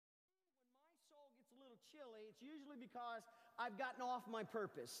chilly, it's usually because I've gotten off my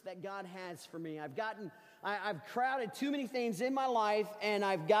purpose that God has for me. I've crowded too many things in my life, and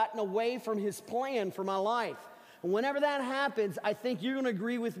I've gotten away from His plan for my life. And whenever that happens, I think you're going to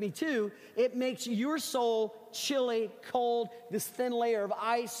agree with me too. It makes your soul chilly, cold, this thin layer of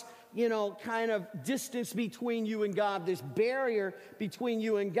ice, kind of distance between you and God, this barrier between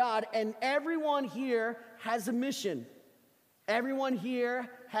you and God. And everyone here has a mission. Everyone here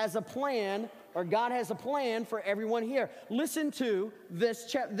has a plan, or God has a plan for everyone here. Listen to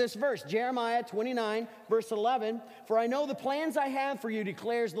this verse, Jeremiah 29, verse 11. For I know the plans I have for you,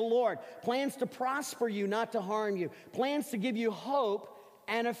 declares the Lord. Plans to prosper you, not to harm you. Plans to give you hope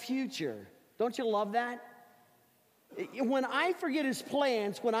and a future. Don't you love that? When I forget His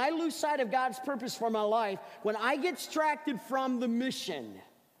plans, when I lose sight of God's purpose for my life, when I get distracted from the mission,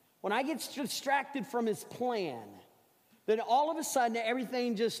 when I get distracted from His plan, then all of a sudden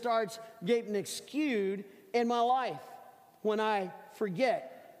everything just starts getting skewed in my life when I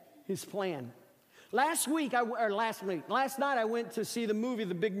forget His plan. Last night I went to see the movie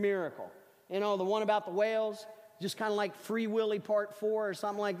The Big Miracle. The one about the whales, just kind of like Free Willy Part 4 or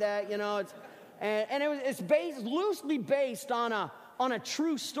something like that. It's loosely based on a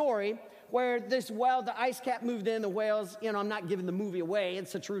true story where the ice cap moved in, the whales, I'm not giving the movie away,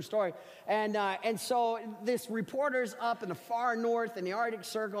 it's a true story. And so this reporter's up in the far north in the Arctic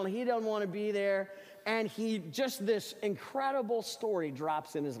Circle, and he doesn't want to be there. And this incredible story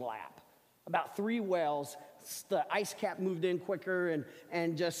drops in his lap about 3 whales. The ice cap moved in quicker,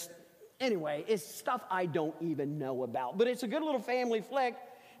 anyway, it's stuff I don't even know about. But it's a good little family flick.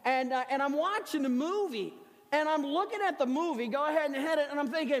 And I'm watching the movie, and I'm looking at the movie, go ahead and hit it, and I'm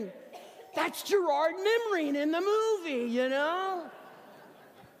thinking, that's Gerard Nimrine in the movie,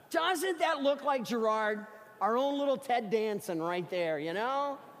 Doesn't that look like Gerard? Our own little Ted Danson right there,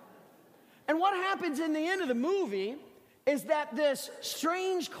 And what happens in the end of the movie is that this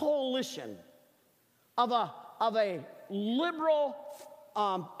strange coalition of a liberal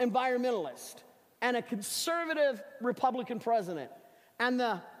environmentalist and a conservative Republican president and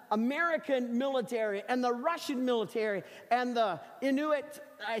the American military and the Russian military and the Inuit,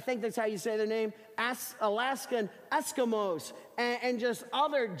 I think that's how you say their name, Alaskan Eskimos, and just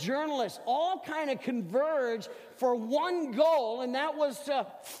other journalists all kind of converge for one goal, and that was to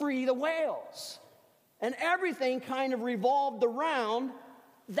free the whales. And everything kind of revolved around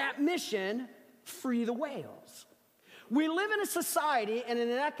that mission, free the whales. We live in a society and in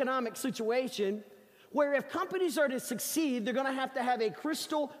an economic situation where if companies are to succeed, they're going to have a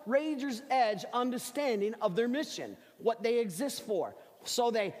crystal razor's edge understanding of their mission, what they exist for,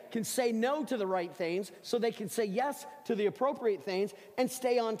 so they can say no to the right things, so they can say yes to the appropriate things, and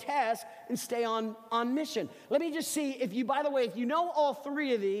stay on task and stay on mission. Let me just see, if you know all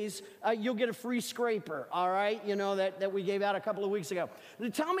 3 of these, you'll get a free scraper, all right? That we gave out a couple of weeks ago.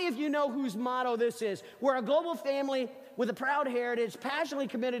 Tell me if you know whose motto this is. We're a global family with a proud heritage, passionately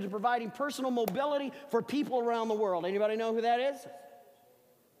committed to providing personal mobility for people around the world. Anybody know who that is?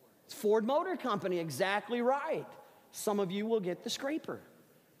 It's Ford Motor Company, exactly right. Some of you will get the scraper,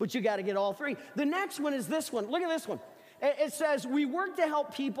 but you got to get all 3. The next one is this one. Look at this one. It says, we work to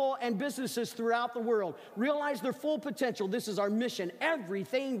help people and businesses throughout the world realize their full potential. This is our mission.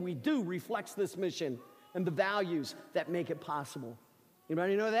 Everything we do reflects this mission and the values that make it possible.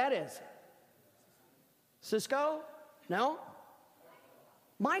 Anybody know who that is? Cisco? No?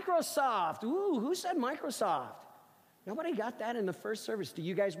 Microsoft. Ooh, who said Microsoft? Nobody got that in the first service. Do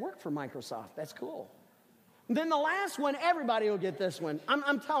you guys work for Microsoft? That's cool. And then the last one, everybody will get this one.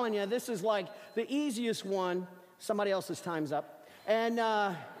 I'm telling you, this is like the easiest one. Somebody else's time's up.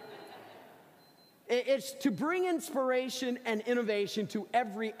 And it's to bring inspiration and innovation to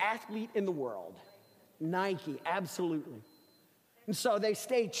every athlete in the world. Nike, absolutely. And so they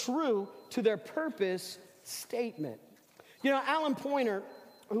stay true to their purpose statement. Alan Pointer,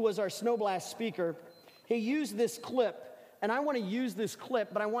 who was our Snowblast speaker, he used this clip, and I want to use this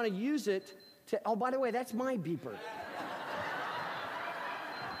clip, but I want to use it to, oh, by the way, that's my beeper.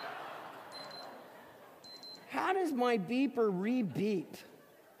 How does my beeper re-beep?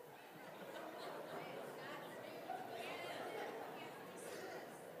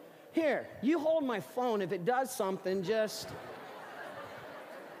 Here, you hold my phone. If it does something, just...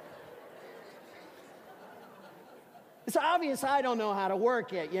 It's obvious I don't know how to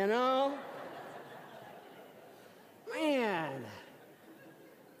work it, Man.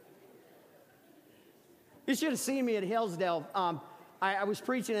 You should have seen me at Hillsdale. I was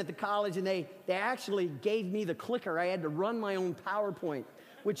preaching at the college, and they actually gave me the clicker. I had to run my own PowerPoint,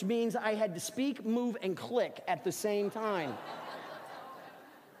 which means I had to speak, move, and click at the same time.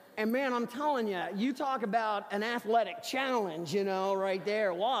 And man, I'm telling you, you talk about an athletic challenge, you know, right there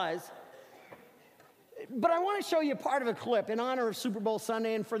it was. But I want to show you part of a clip in honor of Super Bowl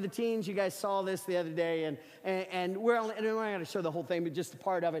Sunday and for the teens. You guys saw this the other day, and we're not going to show the whole thing, but just a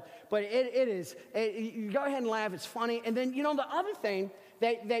part of it. But you go ahead and laugh. It's funny. And then, you know, the other thing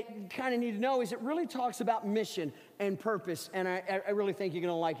that you kind of need to know is it really talks about mission and purpose, and I really think you're going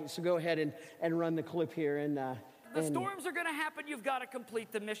to like it. So go ahead and run the clip here. The storms are going to happen. You've got to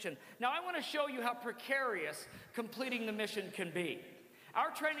complete the mission. Now, I want to show you how precarious completing the mission can be.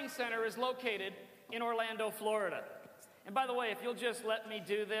 Our training center is located in Orlando, Florida. And by the way, if you'll just let me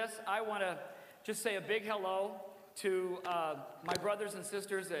do this, I want to just say a big hello to my brothers and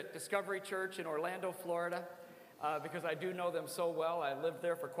sisters at Discovery Church in Orlando, Florida, because I do know them so well. I lived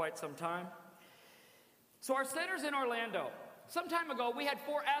there for quite some time. So our center's in Orlando. Some time ago, we had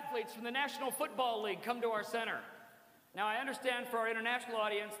 4 athletes from the National Football League come to our center. Now, I understand for our international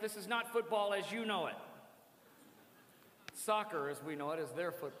audience, this is not football as you know it. Soccer, as we know it, is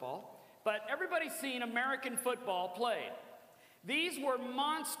their football. But everybody's seen American football played. These were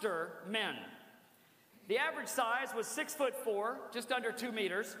monster men. The average size was 6'4", just under 2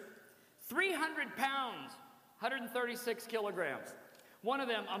 meters, 300 pounds, 136 kilograms. One of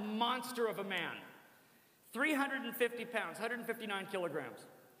them, a monster of a man, 350 pounds, 159 kilograms.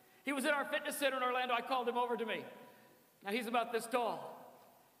 He was at our fitness center in Orlando. I called him over to me. Now, he's about this tall.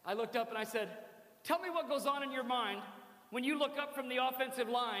 I looked up and I said, tell me what goes on in your mind when you look up from the offensive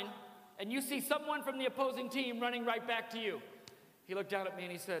line and you see someone from the opposing team running right back to you. He looked down at me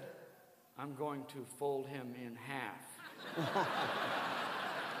and he said, I'm going to fold him in half.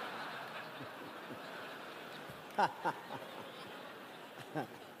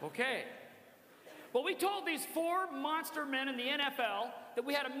 Okay. Well, we told these 4 monster men in the NFL that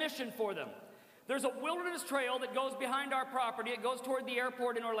we had a mission for them. There's a wilderness trail that goes behind our property. It goes toward the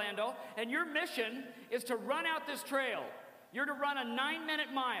airport in Orlando. And your mission is to run out this trail. You're to run a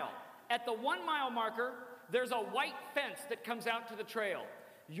 9-minute mile. At the 1-mile marker, there's a white fence that comes out to the trail.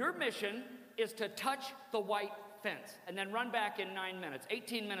 Your mission is to touch the white fence and then run back in 9 minutes,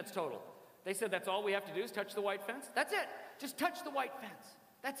 18 minutes total. They said that's all we have to do is touch the white fence. That's it. Just touch the white fence.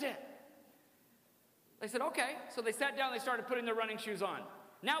 That's it. They said, okay. So they sat down, they started putting their running shoes on.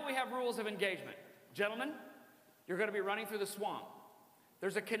 Now we have rules of engagement. Gentlemen, you're going to be running through the swamp.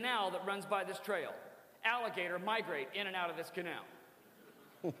 There's a canal that runs by this trail. Alligator migrate in and out of this canal.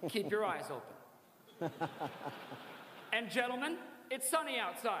 Keep your eyes open. And gentlemen, it's sunny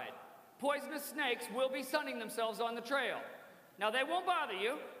outside. Poisonous snakes will be sunning themselves on the trail. Now, they won't bother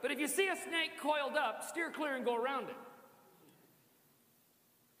you, but if you see a snake coiled up, steer clear and go around it.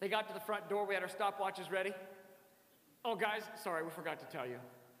 They got to the front door. We had our stopwatches ready. Oh, guys, sorry, we forgot to tell you.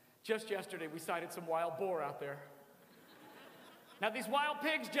 Just yesterday, we sighted some wild boar out there. Now, these wild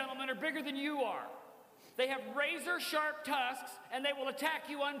pigs, gentlemen, are bigger than you are. They have razor-sharp tusks, and they will attack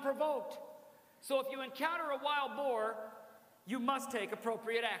you unprovoked. So if you encounter a wild boar, you must take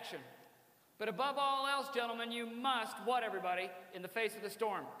appropriate action. But above all else, gentlemen, you must, what, everybody, in the face of the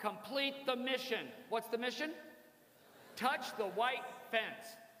storm? Complete the mission. What's the mission? Touch the white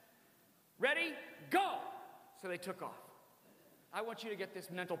fence. Ready? Go! So they took off. I want you to get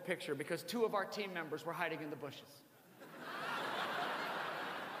this mental picture because 2 of our team members were hiding in the bushes.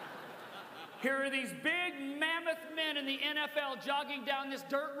 Here are these big mammoth men in the NFL jogging down this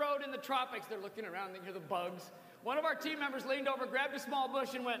dirt road in the tropics. They're looking around, they hear the bugs. One of our team members leaned over, grabbed a small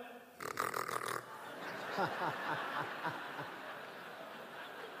bush and went.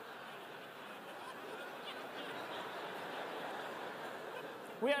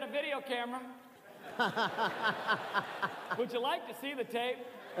 We had a video camera. Would you like to see the tape?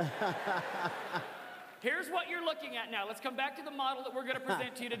 Here's what you're looking at now. Let's come back to the model that we're going to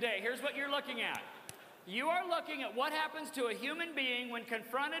present to you today. Here's what you're looking at. You are looking at what happens to a human being when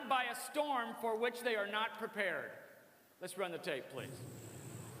confronted by a storm for which they are not prepared. Let's run the tape, please.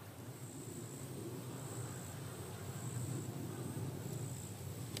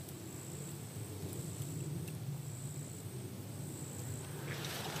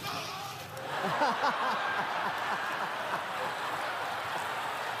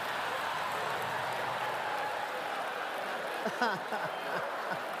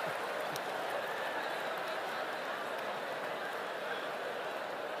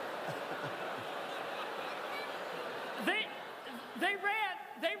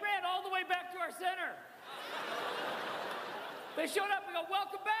 They ran all the way back to our center. They showed up and go,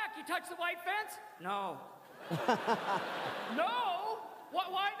 welcome back. You touched the white fence? No. No?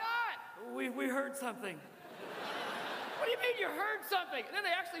 Why not? We heard something. What do you mean you heard something? And then they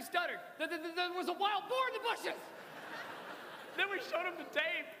actually stuttered. There was a wild boar in the bushes. Then we showed them the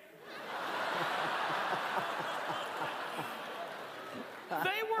tape.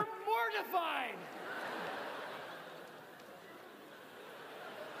 fine.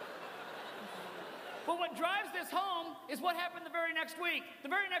 But what drives this home is what happened the very next week. The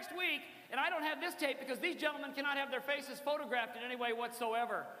very next week, and I don't have this tape because these gentlemen cannot have their faces photographed in any way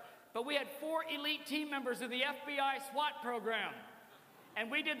whatsoever, but we had 4 elite team members of the FBI SWAT program, and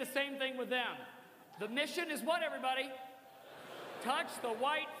we did the same thing with them. The mission is what, everybody? Touch the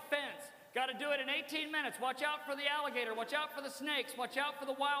white fence. Got to do it in 18 minutes. Watch out for the alligator. Watch out for the snakes. Watch out for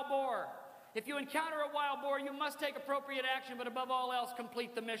the wild boar. If you encounter a wild boar, you must take appropriate action, but above all else,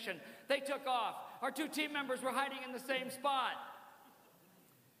 complete the mission. They took off. Our 2 team members were hiding in the same spot.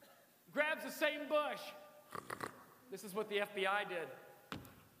 Grabs the same bush. This is what the FBI did.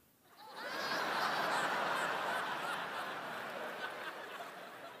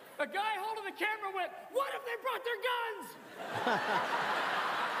 A guy holding the camera went, "What if they brought their guns?"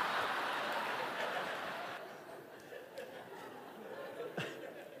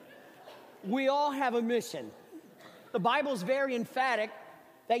 We all have a mission. The Bible's very emphatic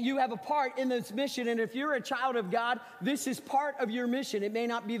that you have a part in this mission, and if you're a child of God, this is part of your mission. It may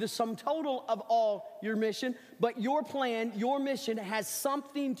not be the sum total of all your mission, but your plan, your mission has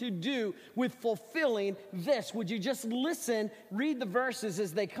something to do with fulfilling this. Would you just listen, read the verses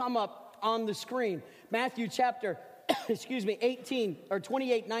as they come up on the screen. Matthew chapter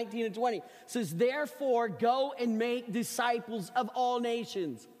 28, 19 and 20 says, "Therefore go and make disciples of all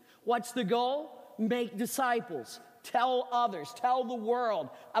nations." What's the goal? Make disciples. Tell others, tell the world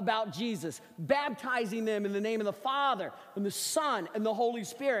about Jesus, baptizing them in the name of the Father and the Son and the Holy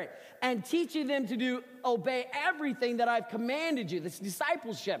Spirit, and teaching them to obey everything that I've commanded you. This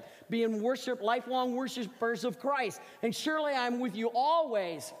discipleship, being lifelong worshipers of Christ. And surely I'm with you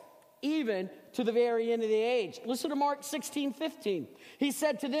always, even to the very end of the age. Listen to Mark 16:15. He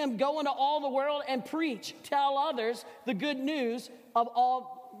said to them, "Go into all the world and preach. Tell others the good news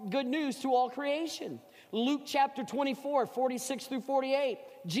to all creation." Luke chapter 24, 46 through 48.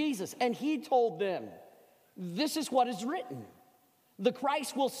 Jesus, and he told them, "This is what is written. The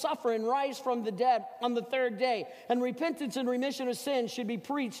Christ will suffer and rise from the dead on the 3rd day, and repentance and remission of sins should be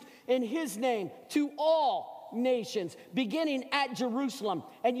preached in his name to all nations, beginning at Jerusalem,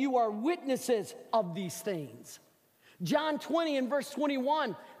 and you are witnesses of these things." John 20 and verse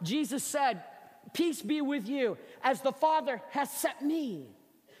 21, Jesus said, "Peace be with you. As the Father has sent me,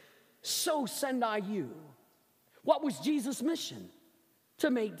 so send I you." What was Jesus' mission? To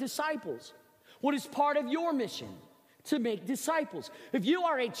make disciples. What is part of your mission? To make disciples. If you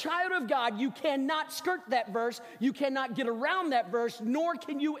are a child of God, you cannot skirt that verse, you cannot get around that verse, nor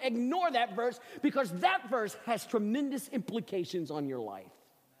can you ignore that verse, because that verse has tremendous implications on your life.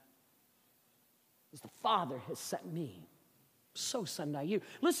 As the Father has sent me, so send I you.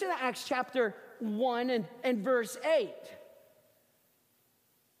 Listen to Acts chapter 1 and verse 8.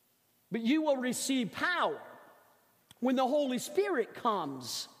 "But you will receive power when the Holy Spirit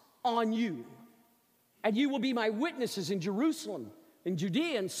comes on you. And you will be my witnesses in Jerusalem, in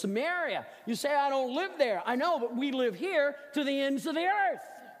Judea, and Samaria." You say, "I don't live there." I know, but we live here to the ends of the earth.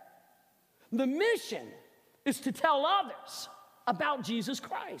 The mission is to tell others about Jesus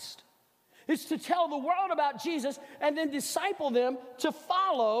Christ. It's to tell the world about Jesus and then disciple them to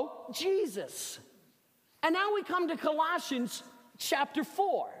follow Jesus. And now we come to Colossians chapter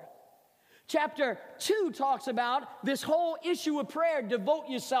 4. Chapter 2 talks about this whole issue of prayer. Devote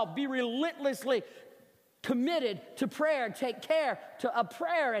yourself, be relentlessly committed to prayer, take care of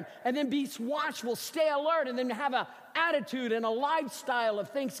prayer, and then be watchful, stay alert, and then have an attitude and a lifestyle of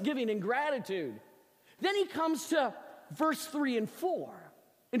thanksgiving and gratitude. Then he comes to verse 3 and 4,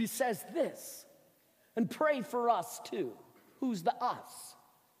 and he says this, "And pray for us too." Who's the us?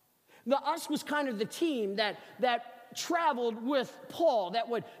 The us was kind of the team that traveled with Paul, that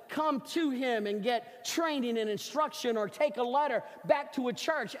would come to him and get training and instruction or take a letter back to a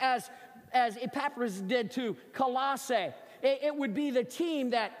church as Epaphras did to Colossae. It would be the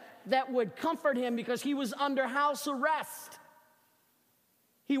team that would comfort him because he was under house arrest.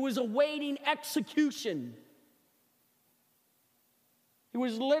 He was awaiting execution. He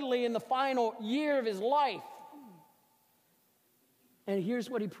was literally in the final year of his life. And here's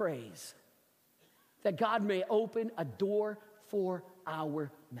what he prays: that God may open a door for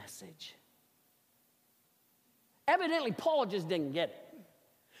our message. Evidently, Paul just didn't get it.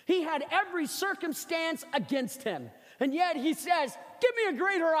 He had every circumstance against him. And yet he says, "Give me a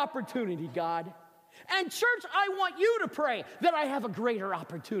greater opportunity, God." And church, I want you to pray that I have a greater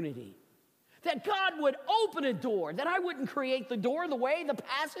opportunity. That God would open a door, that I wouldn't create the door, the way, the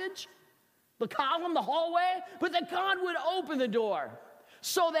passage, the column, the hallway, but that God would open the door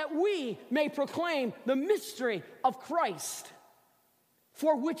so that we may proclaim the mystery of Christ.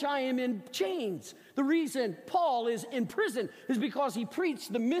 for which I am in chains. The reason Paul is in prison is because he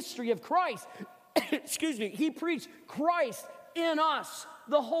preached the mystery of Christ. Excuse me. He preached Christ in us,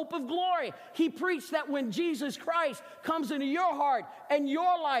 the hope of glory. He preached that when Jesus Christ comes into your heart and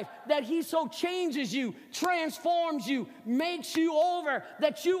your life, that he so changes you, transforms you, makes you over,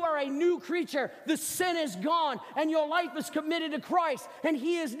 that you are a new creature. The sin is gone and your life is committed to Christ, and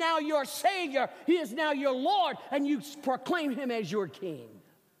he is now your Savior. He is now your Lord, and you proclaim him as your King.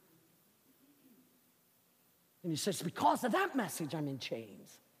 And he says, because of that message, I'm in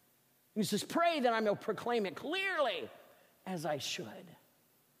chains. And he says, pray that I may proclaim it clearly as I should.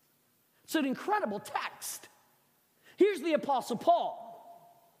 It's an incredible text. Here's the Apostle Paul.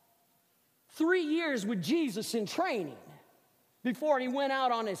 3 years with Jesus in training before he went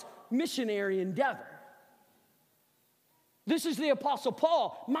out on his missionary endeavor. This is the Apostle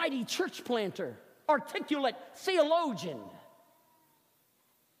Paul, mighty church planter, articulate theologian.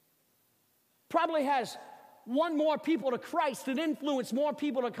 Probably has won more people to Christ and influenced more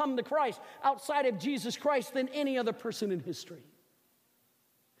people to come to Christ outside of Jesus Christ than any other person in history.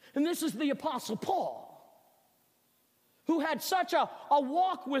 And this is the Apostle Paul, who had such a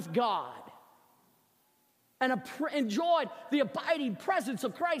walk with God and enjoyed the abiding presence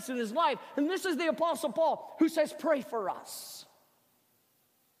of Christ in his life. And this is the Apostle Paul who says, pray for us.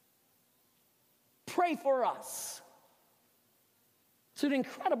 Pray for us. It's an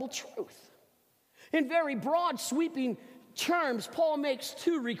incredible truth. In very broad, sweeping terms, Paul makes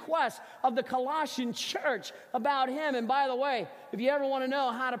 2 requests of the Colossian church about him. And by the way, if you ever want to know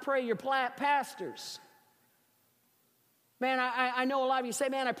how to pray your pastors, man, I know a lot of you say,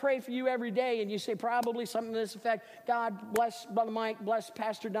 man, I pray for you every day. And you say probably something to this effect, God bless Brother Mike, bless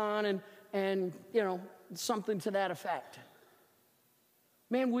Pastor Don, and you know, something to that effect.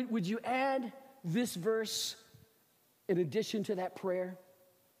 Man, would you add this verse in addition to that prayer?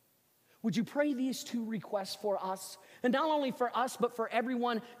 Would you pray these 2 requests for us? And not only for us, but for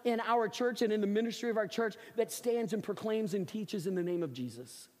everyone in our church and in the ministry of our church that stands and proclaims and teaches in the name of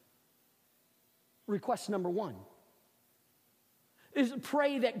Jesus. Request number 1 is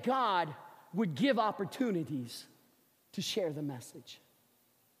pray that God would give opportunities to share the message.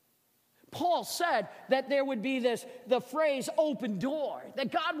 Paul said that there would be the phrase open door,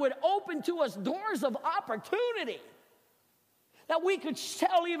 that God would open to us doors of opportunity, that we could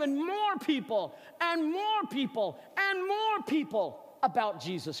tell even more people and more people and more people about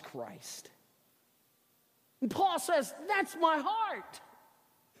Jesus Christ. And Paul says, that's my heart.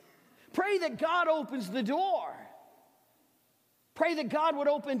 Pray that God opens the door. Pray that God would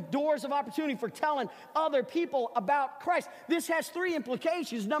open doors of opportunity for telling other people about Christ. This has 3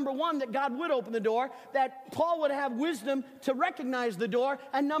 implications. Number 1, that God would open the door, that Paul would have wisdom to recognize the door,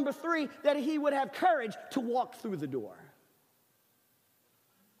 and number 3, that he would have courage to walk through the door.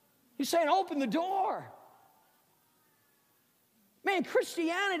 He's saying, open the door. Man,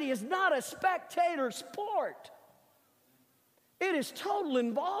 Christianity is not a spectator sport. It is total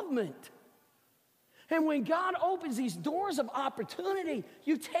involvement. And when God opens these doors of opportunity,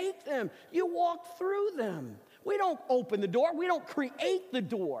 you take them, you walk through them. We don't open the door, we don't create the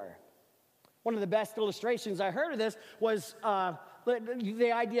door. One of the best illustrations I heard of this was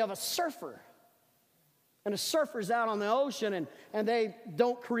the idea of a surfer. And a surfer's out on the ocean, and they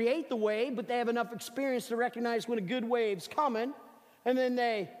don't create the wave, but they have enough experience to recognize when a good wave's coming. And then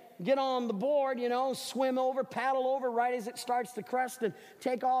they get on the board, you know, swim over, paddle over right as it starts to crest and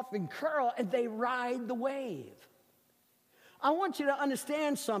take off and curl, and they ride the wave. I want you to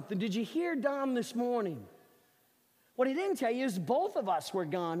understand something. Did you hear Don this morning? What he didn't tell you is both of us were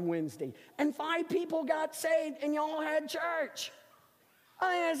gone Wednesday, and 5 people got saved, and y'all had church.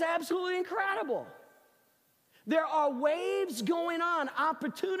 I think that's absolutely incredible. There are waves going on,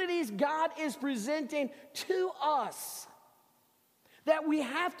 opportunities God is presenting to us that we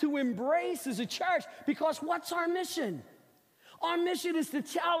have to embrace as a church, because what's our mission? Our mission is to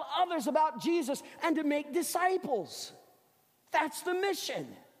tell others about Jesus and to make disciples. That's the mission.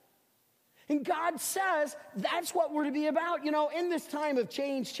 And God says that's what we're to be about. You know, in this time of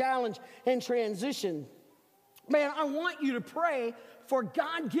change, challenge, and transition, man, I want you to pray for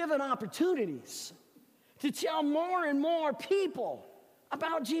God-given opportunities to tell more and more people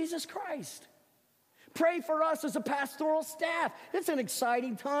about Jesus Christ. Pray for us as a pastoral staff. It's an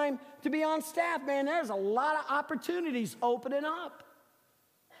exciting time to be on staff, man. There's a lot of opportunities opening up.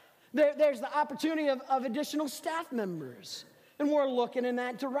 There's the opportunity of additional staff members. And we're looking in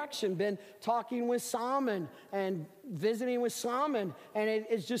that direction. Been talking with some and visiting with some, and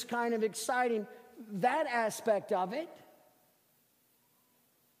it's just kind of exciting, that aspect of it.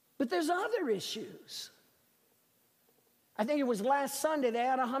 But there's other issues. I think it was last Sunday, they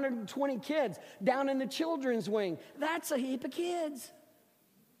had 120 kids down in the children's wing. That's a heap of kids.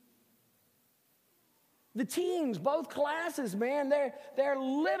 The teens, both classes, man, they're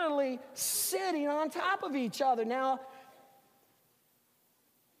literally sitting on top of each other. Now,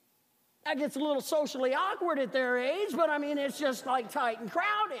 that gets a little socially awkward at their age, but I mean, it's just like tight and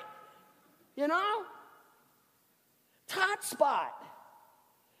crowded, you know? Tot spot.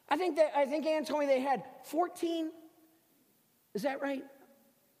 I think Ann told me they had 14, is that right?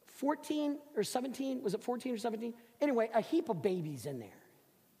 14 or 17, was it 14 or 17? Anyway, a heap of babies in there.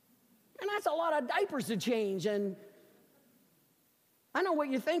 And that's a lot of diapers to change, and I know what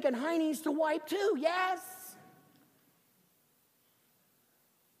you're thinking, heinies to wipe too, yes.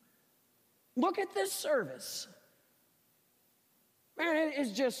 Look at this service. Man, it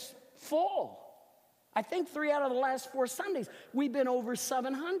is just full. I think 3 out of the last 4 Sundays, we've been over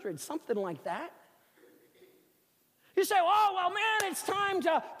 700, something like that. You say, oh, well, man, it's time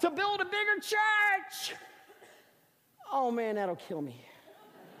to build a bigger church. Oh, man, that'll kill me.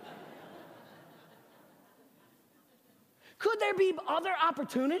 Could there be other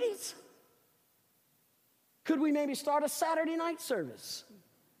opportunities? Could we maybe start a Saturday night service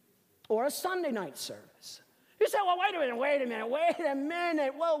or a Sunday night service? You say, well, wait a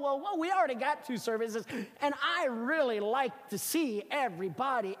minute. Whoa. We already got 2 services, and I really like to see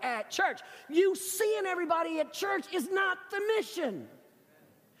everybody at church. You seeing everybody at church is not the mission.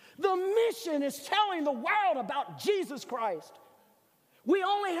 The mission is telling the world about Jesus Christ. We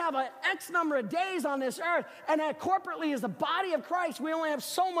only have an X number of days on this earth, and corporately as the body of Christ, we only have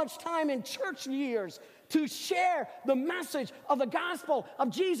so much time in church years to share the message of the gospel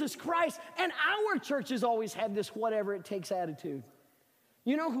of Jesus Christ. And our churches always had this whatever it takes attitude.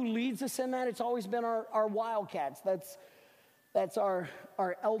 You know who leads us in that? It's always been our Wildcats. That's our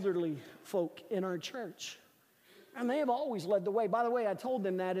elderly folk in our church. And they have always led the way. By the way, I told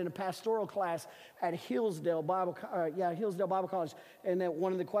them that in a pastoral class at Hillsdale Bible College. And that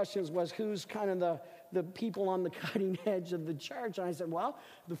one of the questions was, who's kind of the people on the cutting edge of the church? And I said, well,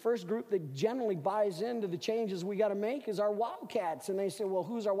 the first group that generally buys into the changes we got to make is our Wildcats. And they said, well,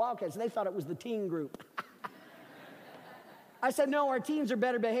 who's our Wildcats? And they thought it was the teen group. I said, no, our teens are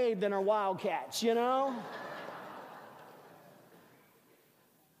better behaved than our Wildcats, you know?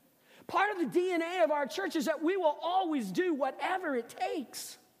 Part of the DNA of our church is that we will always do whatever it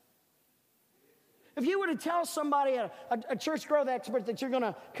takes. If you were to tell somebody, a church growth expert, that you're going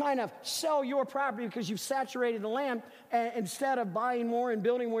to kind of sell your property because you've saturated the land, instead of buying more and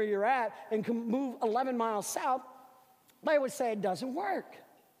building where you're at and move 11 miles south, they would say it doesn't work.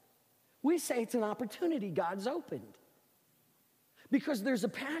 We say it's an opportunity God's opened. Because there's a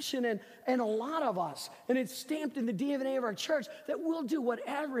passion in a lot of us, and it's stamped in the DNA of our church, that we'll do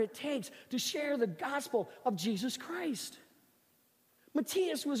whatever it takes to share the gospel of Jesus Christ.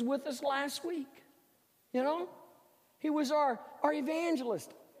 Matthias was with us last week, you know? He was our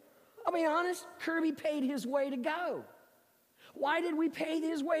evangelist. I'll be honest, Kirby paid his way to go. Why did we pay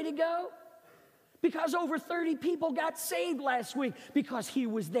his way to go? Because over 30 people got saved last week because he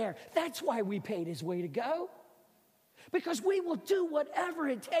was there. That's why we paid his way to go. Because we will do whatever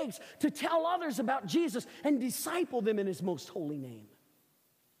it takes to tell others about Jesus and disciple them in his most holy name.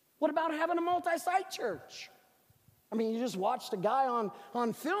 What about having a multi-site church? I mean, you just watched a guy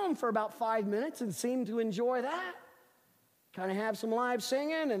on film for about 5 minutes and seemed to enjoy that. Kind of have some live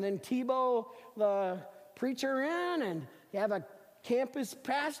singing, and then Tebow the preacher in, and you have a campus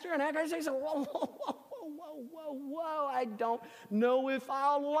pastor, and that guy says, whoa, I don't know if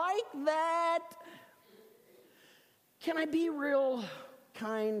I'll like that. Can I be real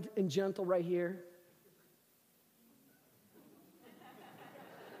kind and gentle right here?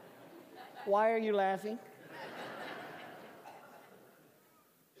 Why are you laughing?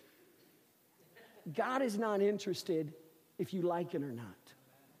 God is not interested if you like it or not.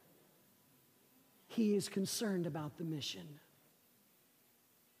 He is concerned about the mission.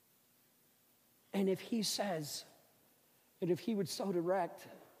 And if he says that if he would so direct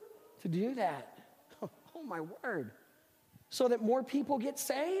to do that, oh my word, so that more people get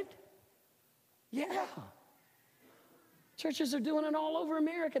saved? Yeah. Churches are doing it all over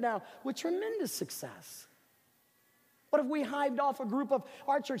America now with tremendous success. What if we hived off a group of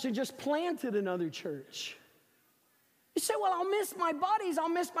our church and just planted another church? You say, well, I'll miss my buddies, I'll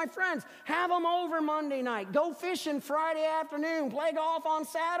miss my friends. Have them over Monday night. Go fishing Friday afternoon. Play golf on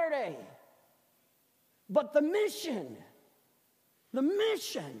Saturday. But the mission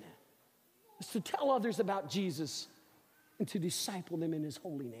is to tell others about Jesus and to disciple them in his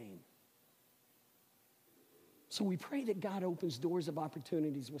holy name. So we pray that God opens doors of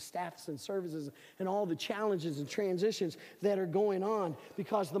opportunities with staffs and services and all the challenges and transitions that are going on,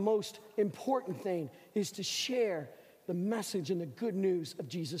 because the most important thing is to share the message and the good news of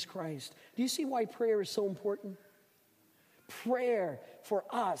Jesus Christ. Do you see why prayer is so important? Prayer for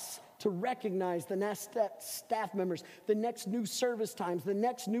us to recognize the next staff members, the next new service times, the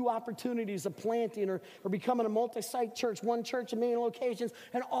next new opportunities of planting or becoming a multi-site church, one church, a million locations,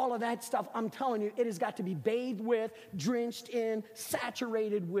 and all of that stuff. I'm telling you, it has got to be bathed with, drenched in,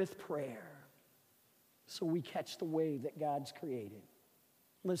 saturated with prayer, so we catch the wave that God's created.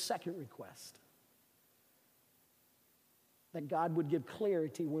 And the second request, that God would give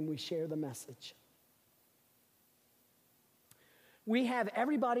clarity when we share the message. We have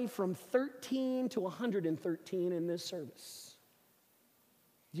everybody from 13 to 113 in this service.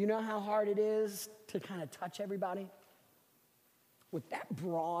 Do you know how hard it is to kind of touch everybody with that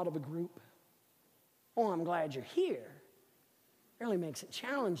broad of a group? Oh, I'm glad you're here. It really makes it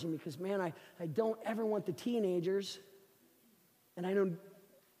challenging because, man, I don't ever want the teenagers, and I know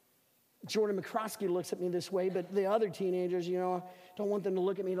Jordan McCroskey looks at me this way, but the other teenagers, you know, don't want them to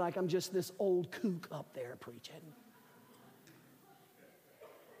look at me like I'm just this old kook up there preaching.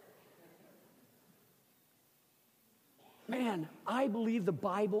 Man, I believe the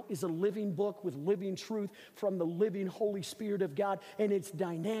Bible is a living book with living truth from the living Holy Spirit of God, and it's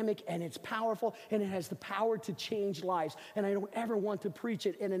dynamic and it's powerful and it has the power to change lives. And I don't ever want to preach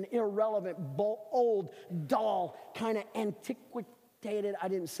it in an irrelevant, old, dull, kind of antiquated, I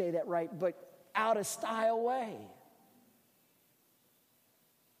didn't say that right, but out of style way.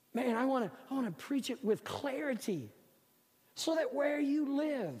 Man, I want to preach it with clarity so that where you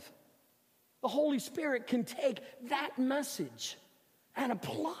live, the Holy Spirit can take that message and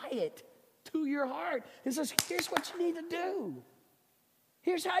apply it to your heart and says, here's what you need to do.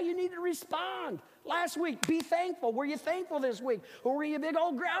 Here's how you need to respond. Last week, be thankful. Were you thankful this week? Or were you a big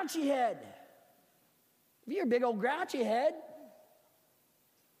old grouchy head? If you're a big old grouchy head,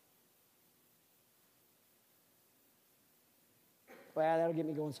 well, that'll get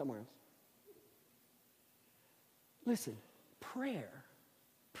me going somewhere else. Listen, prayer.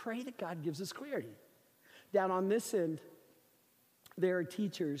 Pray that God gives us clarity. Down on this end, there are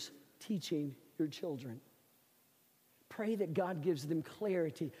teachers teaching your children. Pray that God gives them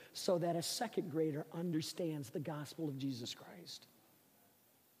clarity so that a second grader understands the gospel of Jesus Christ.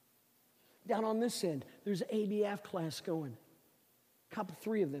 Down on this end, there's an ABF class going.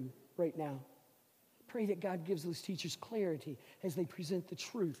 Three of them right now. Pray that God gives those teachers clarity as they present the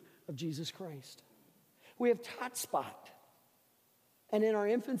truth of Jesus Christ. We have Tot Spot. And in our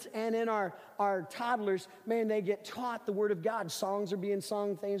infants and in our toddlers, man, they get taught the Word of God. Songs are being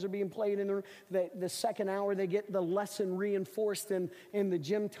sung, things are being played in the second hour. They get the lesson reinforced in the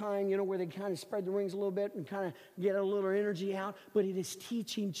gym time, you know, where they kind of spread the wings a little bit and kind of get a little energy out. But it is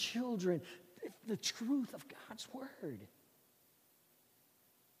teaching children the truth of God's Word.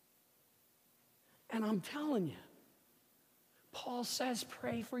 And I'm telling you, Paul says,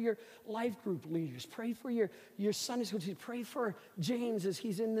 pray for your life group leaders. Pray for your Sunday school teachers. Pray for James as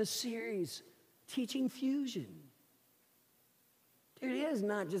he's in this series, Teaching Fusion. Dude, it is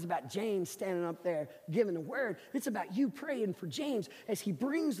not just about James standing up there giving the word. It's about you praying for James as he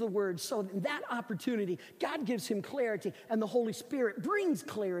brings the word. So in that opportunity, God gives him clarity, and the Holy Spirit brings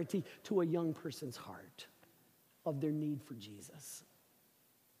clarity to a young person's heart of their need for Jesus.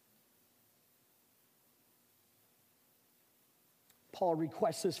 Paul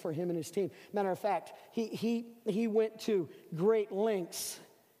requests this for him and his team. Matter of fact, he went to great lengths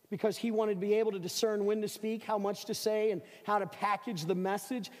because he wanted to be able to discern when to speak, how much to say, and how to package the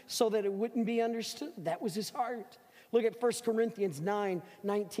message so that it wouldn't be understood. That was his heart. Look at 1 Corinthians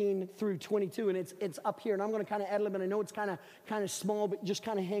 9:19 through 22, and it's up here. And I'm going to kind of ad lib, and I know it's kind of small, but just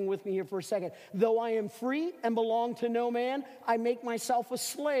kind of hang with me here for a second. Though I am free and belong to no man, I make myself a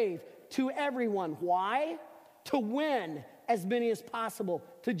slave to everyone. Why? To win as many as possible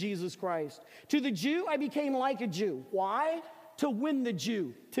to Jesus Christ. To the Jew, I became like a Jew. Why? To win the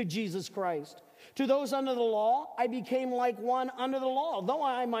Jew to Jesus Christ. To those under the law, I became like one under the law, though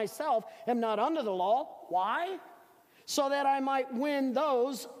I myself am not under the law. Why? So that I might win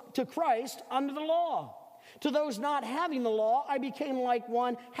those to Christ under the law. To those not having the law, I became like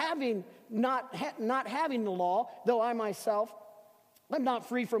one not having the law, though I myself am not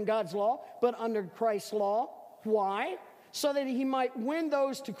free from God's law, but under Christ's law. Why? So that he might win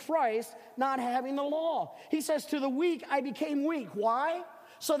those to Christ, not having the law. He says, to the weak, I became weak. Why?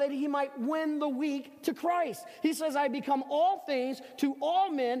 So that he might win the weak to Christ. He says, I become all things to all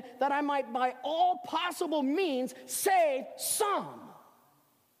men, that I might by all possible means save some.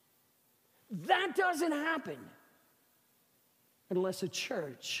 That doesn't happen unless a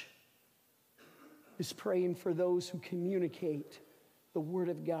church is praying for those who communicate the Word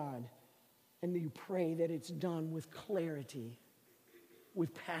of God, and you pray that it's done with clarity,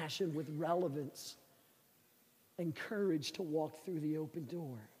 with passion, with relevance, and courage to walk through the open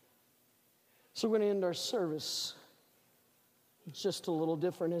door. So we're going to end our service. It's just a little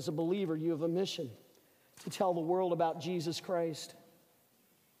different. As a believer, you have a mission to tell the world about Jesus Christ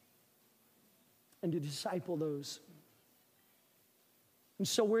and to disciple those. And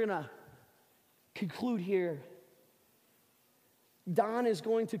so we're going to conclude here. Don is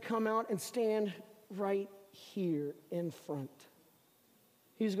going to come out and stand right here in front.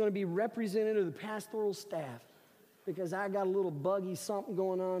 He's going to be representative of the pastoral staff, because I got a little buggy something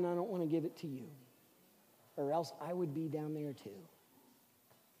going on, and I don't want to give it to you, or else I would be down there too.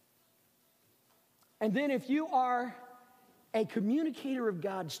 And then if you are a communicator of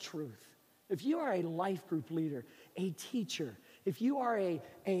God's truth, if you are a life group leader, a teacher, if you are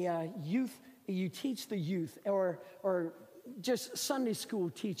a youth, you teach the youth, or just Sunday school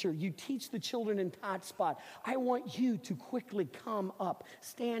teacher, you teach the children in Hotspot, I want you to quickly come up,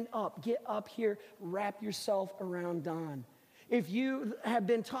 stand up, get up here, wrap yourself around Don. If you have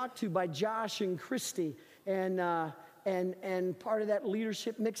been talked to by Josh and Christy and part of that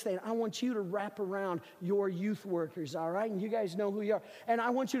leadership mix thing, I want you to wrap around your youth workers, all right? And you guys know who you are. And I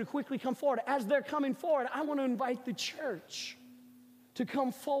want you to quickly come forward. As they're coming forward, I want to invite the church to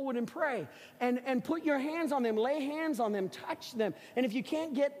come forward and pray. And put your hands on them, lay hands on them, touch them. And if you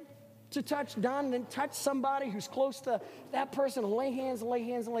can't get to touch Don, then touch somebody who's close to that person. Lay hands, lay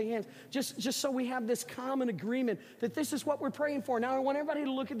hands, lay hands. Just so we have this common agreement that this is what we're praying for. Now I want everybody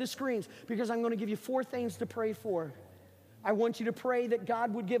to look at the screens, because I'm going to give you 4 things to pray for. I want you to pray that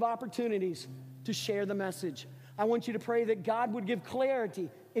God would give opportunities to share the message. I want you to pray that God would give clarity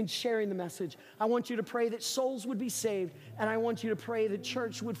in sharing the message. I want you to pray that souls would be saved, and I want you to pray that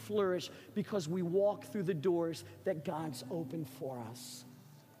church would flourish because we walk through the doors that God's opened for us.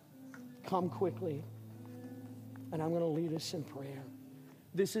 Come quickly, and I'm going to lead us in prayer.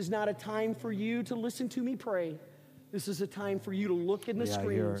 This is not a time for you to listen to me pray. This is a time for you to look in the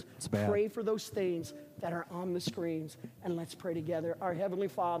screens, pray for those things that are on the screens, and let's pray together. Our Heavenly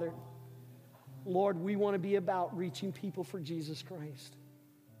Father, Lord, we want to be about reaching people for Jesus Christ.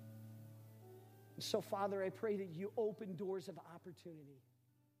 So, Father, I pray that you open doors of opportunity.